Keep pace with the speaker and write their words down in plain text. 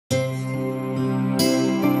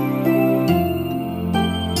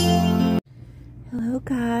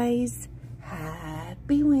guys,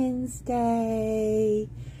 happy Wednesday.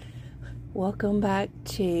 Welcome back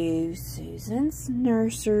to Susan's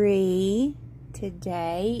nursery.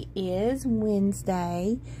 Today is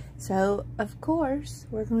Wednesday, so of course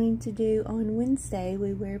we're going to do on Wednesday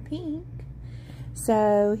we wear pink.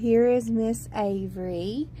 So here is Miss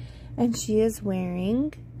Avery, and she is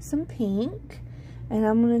wearing some pink, and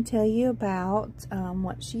I'm going to tell you about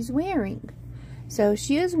what she's wearing. So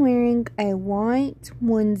she is wearing a white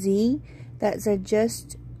onesie that's a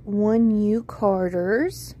just 1U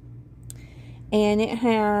Carter's, and it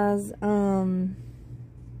has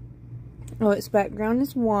its background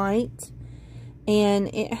is white,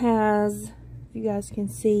 and it has, if you guys can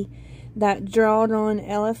see, that drawed on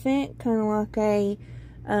elephant, kind of like a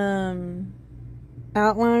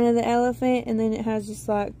outline of the elephant, and then it has just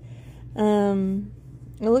like it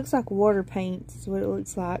looks like water paint is what it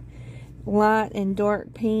looks like. Light and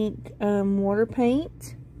dark pink water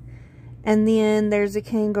paint. And then there's a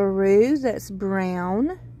kangaroo that's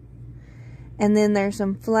brown. And then there's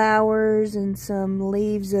some flowers and some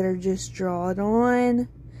leaves that are just drawn on.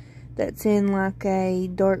 That's in like a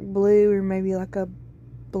dark blue or maybe like a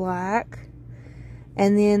black.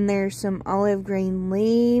 And then there's some olive green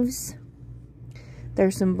leaves.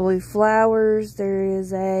 There's some blue flowers. There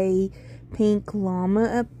is a pink llama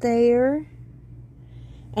up there.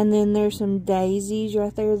 And then there's some daisies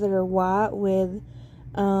right there that are white with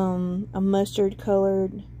a mustard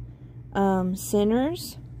colored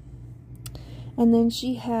centers. And then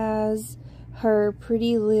she has her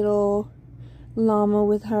pretty little llama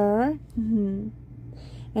with her. And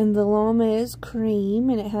the llama is cream,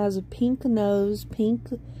 and it has a pink nose,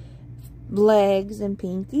 pink legs, and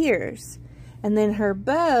pink ears. And then her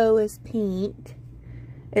bow is pink.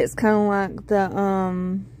 It's kind of like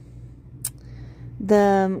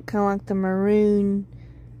the maroon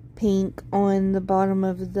pink on the bottom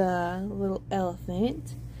of the little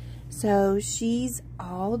elephant. So she's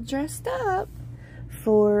all dressed up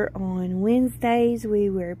for on Wednesdays we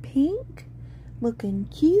wear pink, looking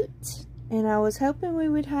cute. And I was hoping we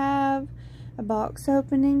would have a box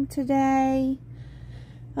opening today.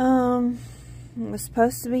 It was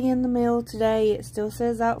supposed to be in the mail today. It still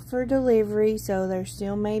says out for delivery, so there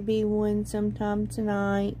still may be one sometime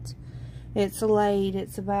tonight. It's late.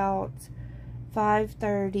 It's about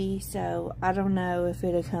 5:30, so I don't know if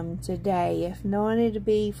it'll come today. If not, it'll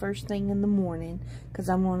be first thing in the morning, because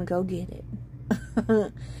I'm going to go get it.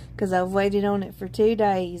 Because I've waited on it for 2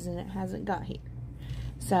 days and it hasn't got here.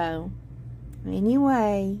 So,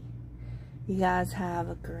 anyway, you guys have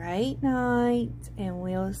a great night, and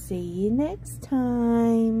we'll see you next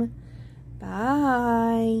time.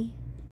 Bye.